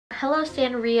Hello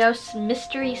Sanrio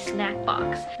mystery snack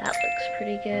box. That looks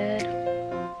pretty good.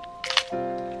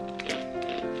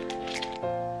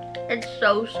 It's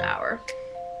so sour.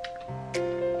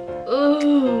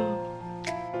 Ooh.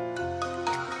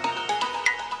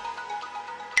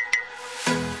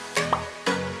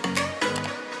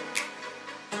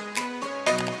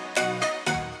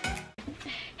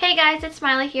 Hey guys, it's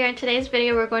Smaile here. In today's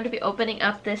video, we're going to be opening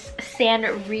up this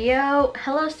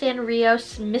Hello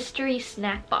Sanrio mystery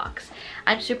snack box.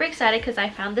 I'm super excited because I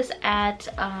found this at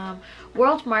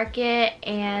World Market,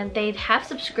 and they have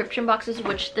subscription boxes,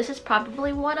 which this is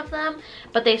probably one of them,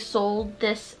 but they sold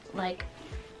this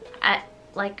at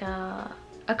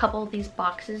a couple of these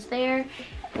boxes there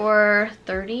for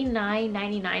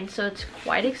 $39.99, so it's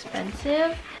quite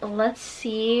expensive. Let's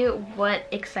see what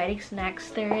exciting snacks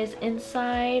there is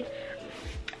inside.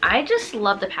 I just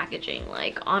love the packaging.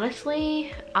 Like,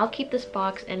 honestly, I'll keep this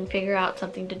box and figure out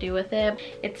something to do with it.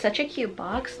 It's such a cute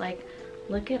box. Like,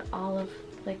 look at all of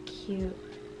the cute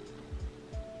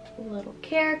little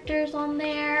characters on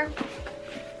there.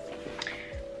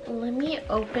 Let me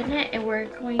open it and we're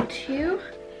going to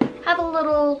have a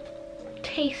little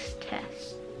taste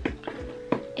test.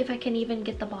 If I can even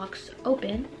get the box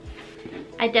open.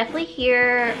 I definitely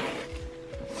hear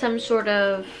some sort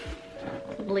of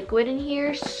liquid in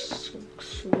here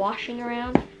swashing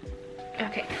around.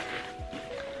 Okay,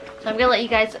 so I'm gonna let you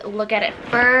guys look at it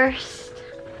first.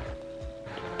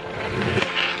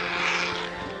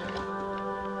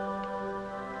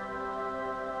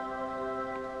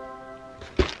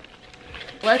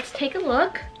 Let's take a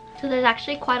look. So there's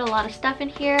actually quite a lot of stuff in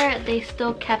here. They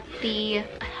still kept the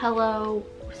Hello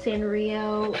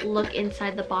Sanrio look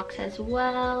inside the box as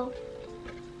well.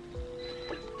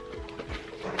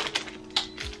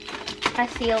 I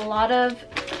see a lot of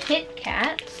Kit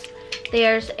Kats.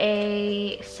 There's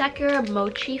a Sakura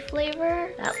mochi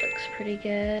flavor. That looks pretty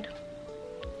good.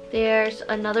 There's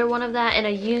another one of that and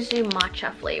a yuzu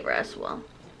matcha flavor as well.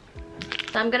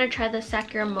 So I'm gonna try the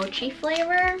Sakura mochi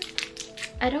flavor.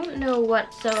 I don't know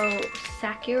what, so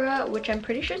Sakura, which I'm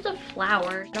pretty sure is a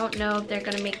flower. I don't know if they're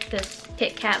gonna make this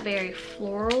Kit Kat very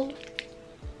floral.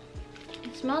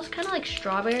 It smells kind of like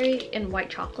strawberry and white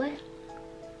chocolate.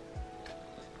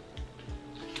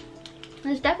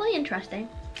 It's definitely interesting.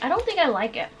 I don't think I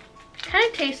like it. Kind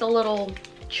of tastes a little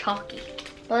chalky.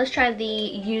 But let's try the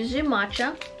yuzu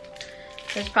matcha.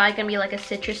 It's probably gonna be like a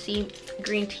citrusy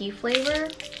green tea flavor.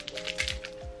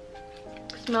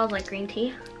 Smells like green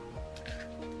tea.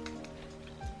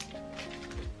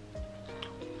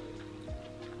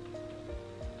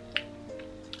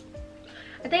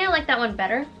 I think I like that one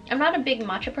better. I'm not a big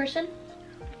matcha person,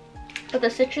 but the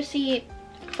citrusy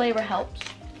flavor helps.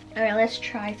 All right, let's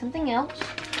try something else.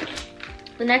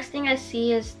 The next thing I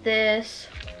see is this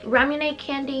ramen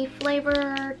candy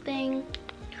flavor thing.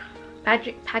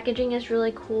 Packaging is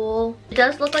really cool. It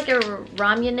does look like a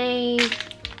ramen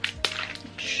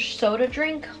soda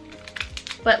drink,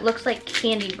 but looks like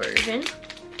candy version.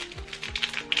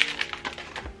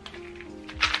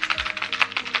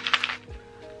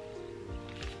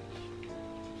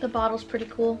 The bottle's pretty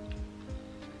cool.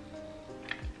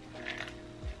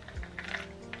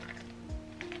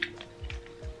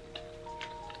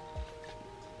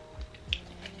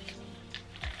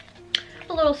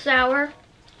 A little sour.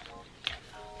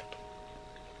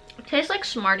 It tastes like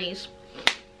Smarties.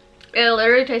 It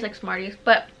literally tastes like Smarties,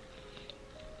 but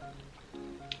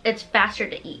it's faster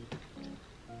to eat.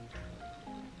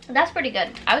 That's pretty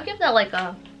good. I would give that like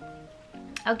a,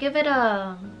 I'll give it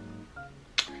a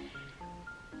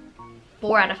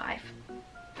 4 out of 5.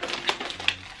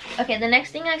 Okay, the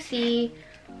next thing I see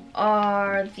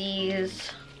are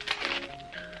these,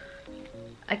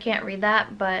 I can't read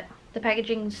that, but the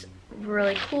packaging's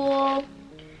really cool.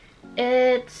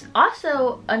 It's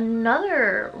also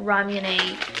another ramen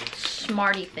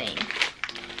Smartie thing.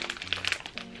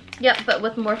 Yep, but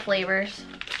with more flavors.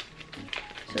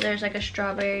 So there's like a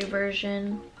strawberry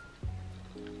version.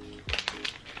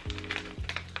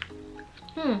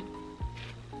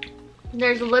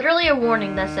 There's literally a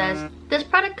warning that says, this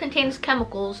product contains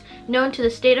chemicals known to the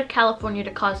state of California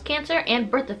to cause cancer and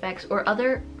birth defects or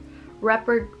other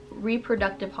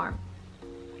reproductive harm.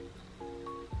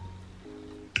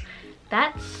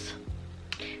 That's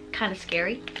kind of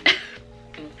scary.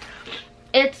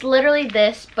 It's literally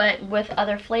this, but with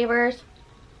other flavors.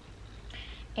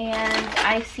 And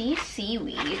I see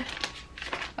seaweed.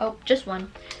 Oh, just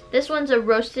one. This one's a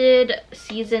roasted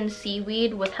seasoned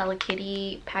seaweed with Hello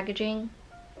Kitty packaging.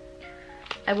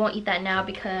 I won't eat that now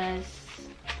because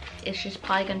it's just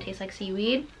probably gonna taste like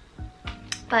seaweed.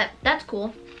 But that's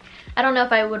cool. I don't know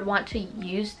if I would want to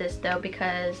use this though,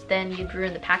 because then you'd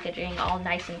ruin the packaging all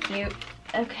nice and cute.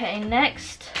 Okay,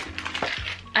 next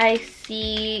I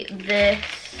see this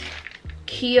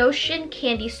Kyoshin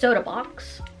candy soda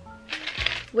box,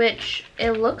 which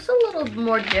it looks a little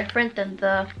more different than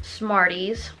the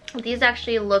Smarties. These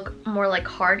actually look more like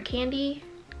hard candy.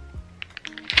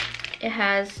 It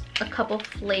has a couple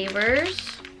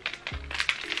flavors,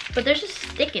 but there's a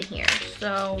stick in here,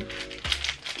 so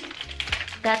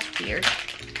that's weird.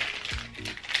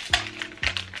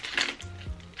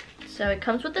 So it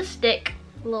comes with a stick,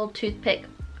 a little toothpick.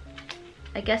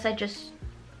 I guess I just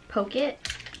poke it.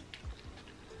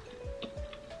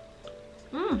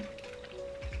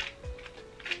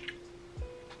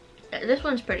 This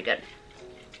one's pretty good.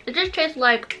 It just tastes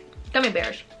like gummy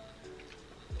bears.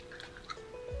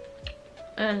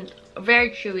 And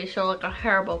very chewy, so like a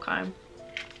Haribo kind.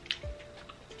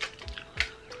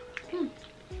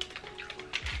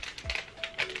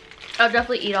 I'll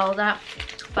definitely eat all of that.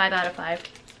 5 out of 5.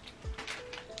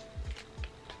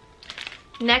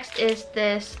 Next is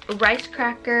this rice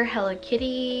cracker Hello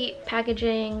Kitty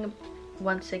packaging.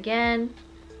 Once again,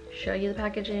 show you the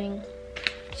packaging.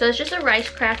 So it's just a rice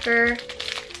cracker,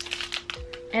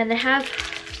 and they have,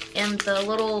 and the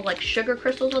little like sugar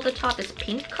crystals at the top is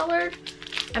pink colored.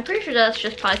 I'm pretty sure that's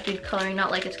just probably food coloring, not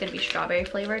like it's gonna be strawberry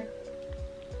flavored.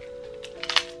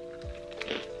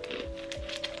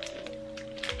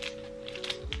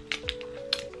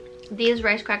 These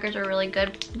rice crackers are really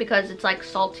good because it's like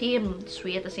salty and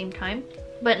sweet at the same time,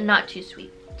 but not too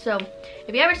sweet. So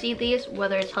if you ever see these,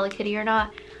 whether it's Hello Kitty or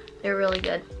not, they're really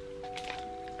good.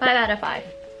 5 out of 5.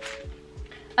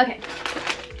 Okay.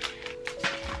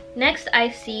 Next I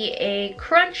see a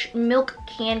Crunch Milk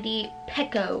Candy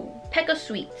Pecco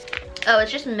Sweets. Oh,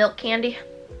 it's just milk candy.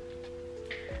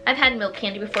 I've had milk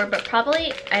candy before, but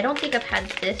probably, I don't think I've had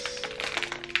this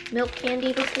milk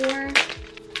candy before.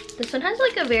 This one has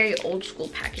like a very old school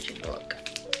packaging look.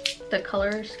 The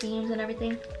color schemes and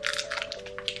everything.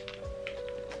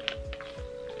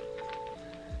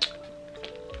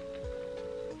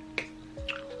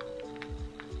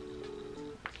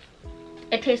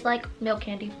 It tastes like milk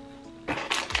candy.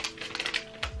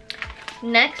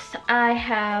 Next, I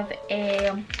have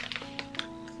a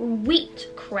wheat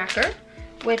cracker,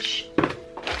 which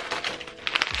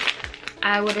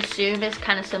I would assume is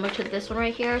kind of similar to this one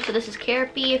right here. So this is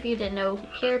carrot bee, if you didn't know who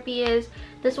carrot bee is.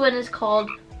 This one is called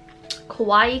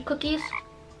kawaii cookies.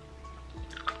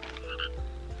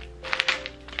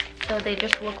 So they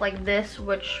just look like this,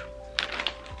 which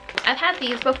I've had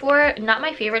these before. Not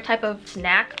my favorite type of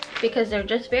snack because they're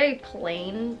just very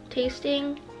plain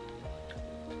tasting.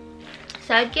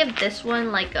 So I'd give this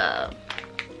one like a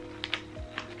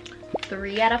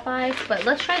 3 out of 5. But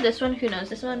let's try this one. Who knows?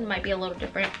 This one might be a little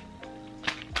different.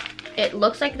 It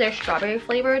looks like they're strawberry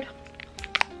flavored,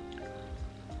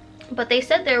 but they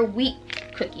said they're wheat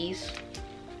cookies,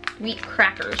 wheat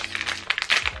crackers.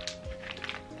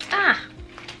 Ah,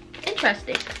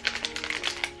 interesting.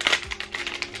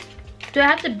 Do I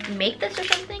have to make this or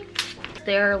something?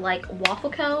 They're like waffle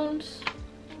cones,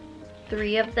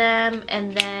 3 of them,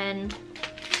 and then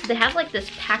they have like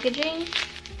this packaging.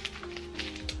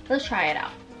 Let's try it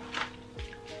out.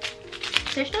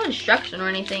 There's no instruction or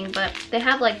anything, but they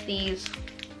have like these,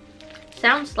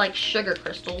 sounds like sugar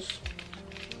crystals.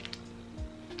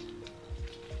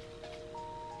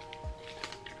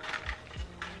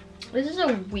 This is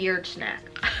a weird snack.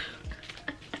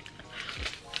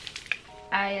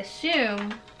 I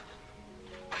assume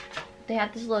they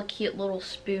have this little cute little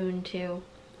spoon too.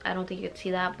 I don't think you could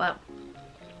see that, but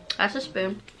that's a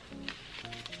spoon.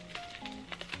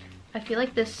 I feel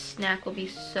like this snack will be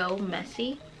so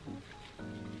messy.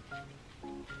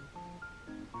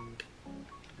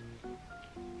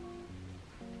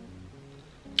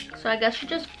 So I guess you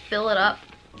just fill it up.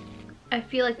 I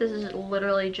feel like this is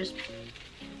literally just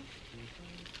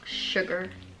sugar.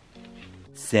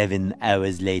 7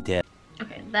 hours later.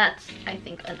 Okay, that's, I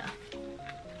think, enough.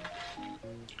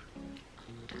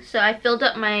 So I filled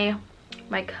up my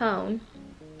cone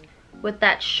with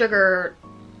that sugar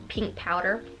pink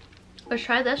powder. Let's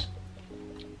try this.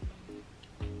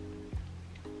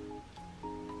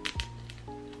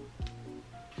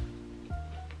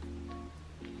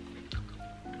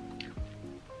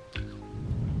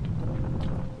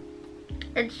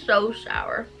 It's so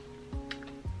sour.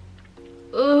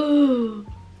 Ooh.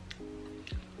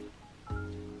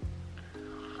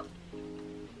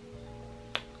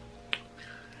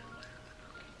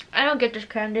 I don't get this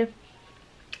candy.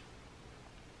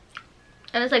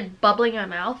 And it's like bubbling in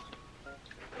my mouth.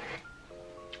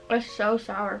 It's so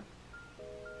sour.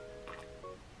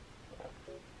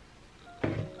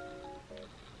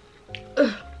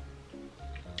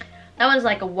 That one's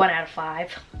like a 1 out of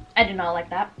 5. I do not like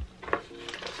that.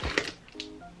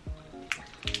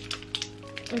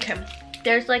 Okay,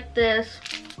 there's like this,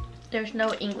 there's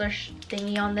no English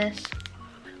thingy on this,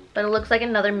 but it looks like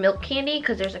another milk candy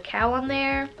because there's a cow on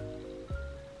there.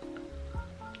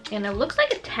 And it looks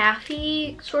like a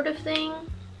taffy sort of thing.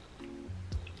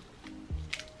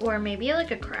 Or maybe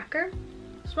like a cracker.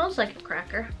 It smells like a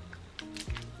cracker.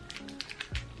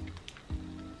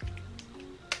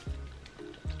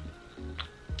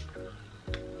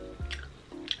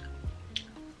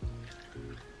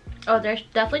 Oh, there's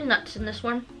definitely nuts in this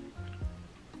one.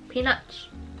 Peanuts.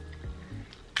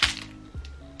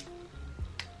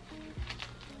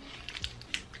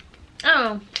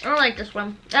 Oh, I don't like this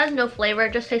one. It has no flavor.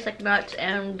 It just tastes like nuts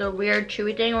and the weird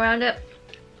chewy thing around it.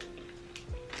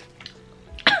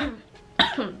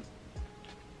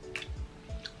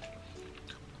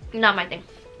 Not my thing.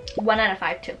 1 out of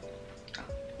 5 too.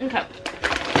 Okay.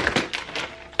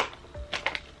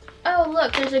 Oh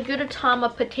look, there's a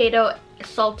Gudetama potato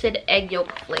salted egg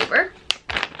yolk flavor.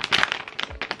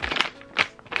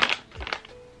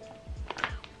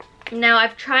 Now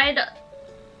I've tried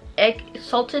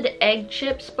salted egg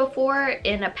chips before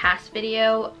in a past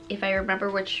video. If I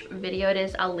remember which video it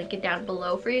is, I'll link it down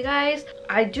below for you guys.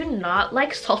 I do not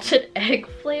like salted egg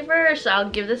flavor, so I'll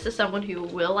give this to someone who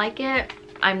will like it.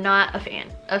 I'm not a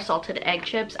fan of salted egg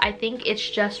chips. I think it's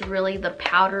just really the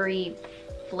powdery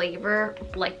flavor,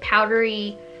 like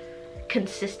powdery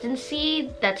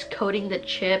consistency that's coating the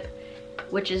chip,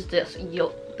 which is this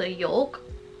the yolk.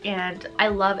 And I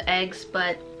love eggs,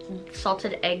 but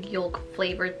salted egg yolk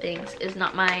flavored things is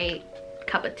not my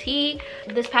cup of tea.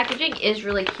 This packaging is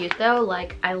really cute though.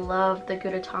 Like, I love the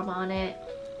Gudetama on it.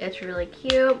 It's really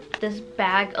cute. This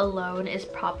bag alone is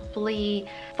probably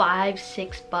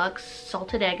 $5-6 bucks.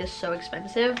 Salted egg is so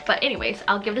expensive. But anyways,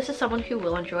 I'll give this to someone who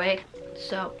will enjoy it.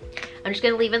 So I'm just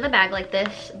gonna leave it in the bag like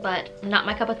this, but not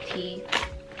my cup of tea.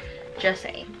 Just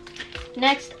saying.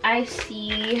 Next, I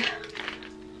see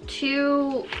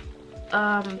two,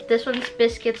 this one's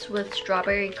biscuits with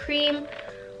strawberry cream,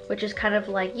 which is kind of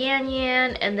like yan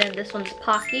yan, and then this one's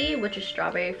Pocky, which is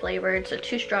strawberry flavored. So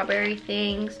 2 strawberry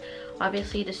things,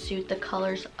 obviously to suit the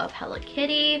colors of Hello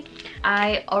Kitty.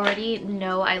 I already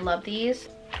know I love these.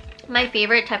 My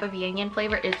favorite type of yan yan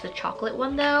flavor is the chocolate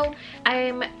one though.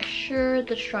 I'm sure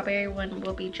the strawberry one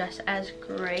will be just as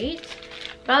great.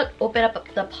 But I'll open up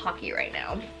the Pocky right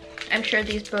now. I'm sure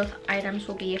these both items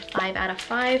will be a 5 out of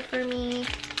 5 for me.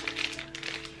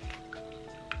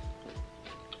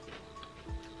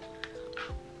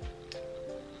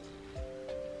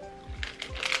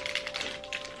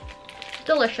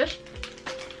 Delicious.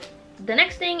 The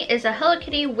next thing is a Hello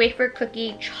Kitty wafer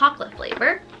cookie chocolate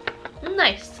flavor.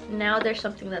 Nice. Now there's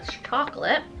something that's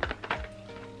chocolate.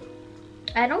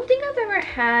 I don't think I've ever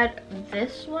had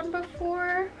this one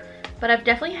before, but I've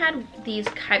definitely had these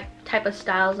type of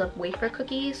styles of wafer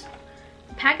cookies.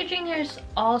 The packaging here is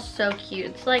all so cute.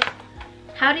 It's like,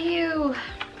 how do you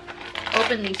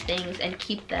open these things and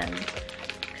keep them,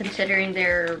 considering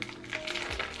they're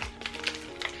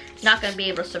not gonna be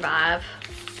able to survive?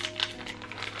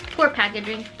 Poor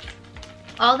packaging.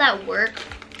 All that work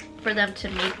for them to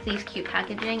make these cute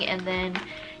packaging, and then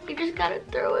you just gotta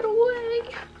throw it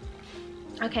away.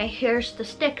 Okay, here's the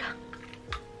stick.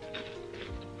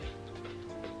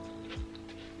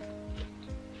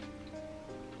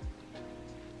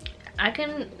 I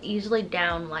can easily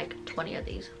down like 20 of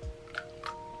these.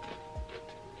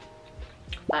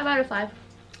 5 out of 5.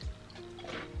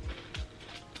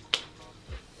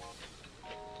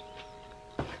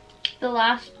 The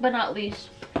last but not least,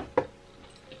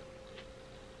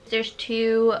 there's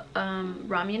 2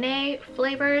 ramune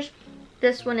flavors.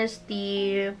 This one is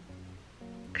the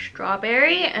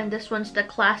strawberry, and this one's the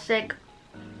classic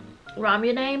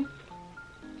ramune,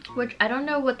 which I don't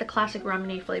know what the classic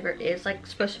ramune flavor is. Like, it's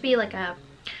supposed to be like a,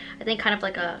 I think kind of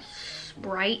like a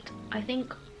Sprite, I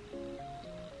think.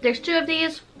 There's 2 of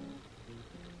these.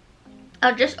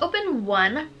 I'll just open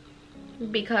one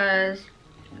because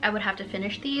I would have to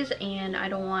finish these and I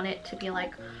don't want it to be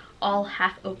like all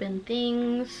half open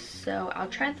things. So I'll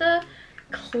try the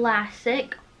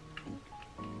classic,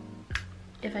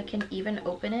 if I can even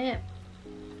open it.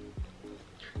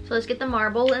 So let's get the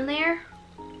marble in there.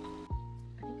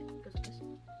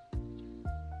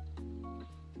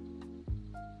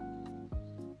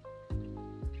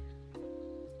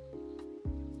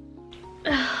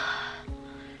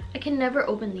 I can never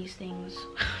open these things.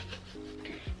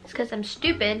 It's because I'm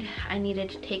stupid. I needed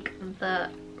to take the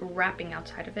wrapping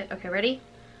outside of it. Okay, ready?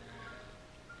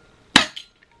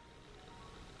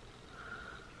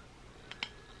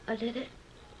 I did it.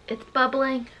 It's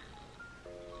bubbling.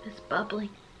 It's bubbling.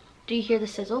 Do you hear the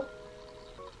sizzle?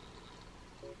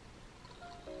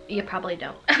 You probably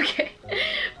don't. Okay.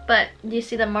 But do you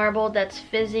see the marble that's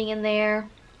fizzing in there?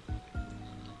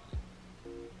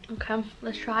 Okay,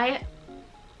 let's try it.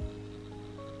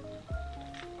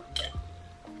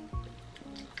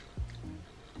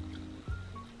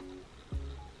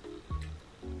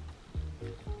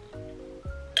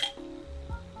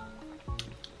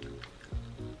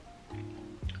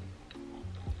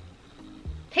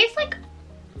 Tastes like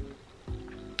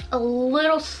a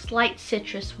little slight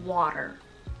citrus water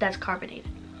that's carbonated.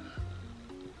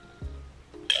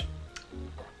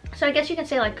 So I guess you can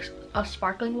say like a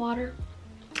sparkling water.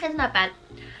 It's not bad.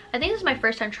 I think this is my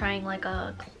first time trying like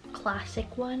a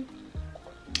classic one.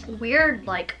 Weird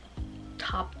like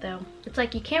top though. It's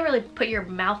like you can't really put your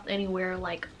mouth anywhere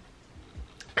like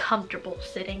comfortable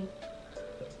sitting.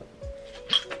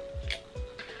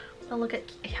 Oh, look at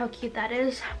how cute that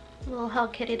is. Little Hello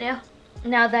Kitty there.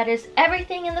 Now that is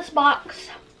everything in this box.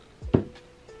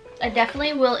 I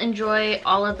definitely will enjoy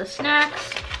all of the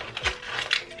snacks.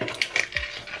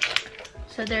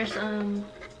 So there's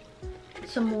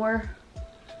some more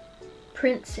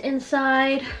prints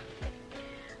inside.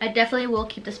 I definitely will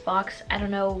keep this box. I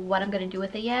don't know what I'm gonna do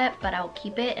with it yet, but I'll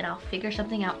keep it and I'll figure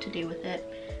something out to do with it.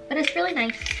 But it's really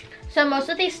nice. So most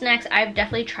of these snacks I've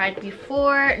definitely tried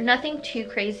before. Nothing too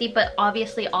crazy, but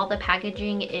obviously all the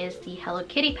packaging is the Hello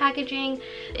Kitty packaging.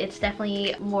 It's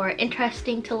definitely more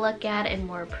interesting to look at and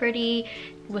more pretty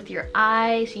with your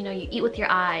eyes. You know, you eat with your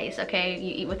eyes, okay?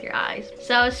 You eat with your eyes.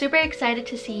 So I was super excited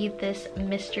to see this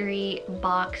mystery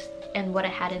box and what I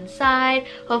had inside.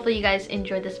 Hopefully you guys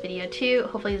enjoyed this video too.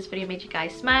 Hopefully this video made you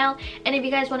guys smile. And if you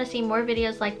guys want to see more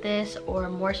videos like this or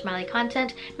more smiley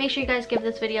content, make sure you guys give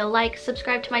this video a like,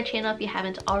 subscribe to my channel if you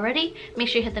haven't already. Make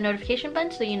sure you hit the notification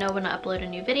button so you know when I upload a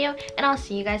new video, and I'll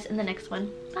see you guys in the next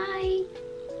one. Bye!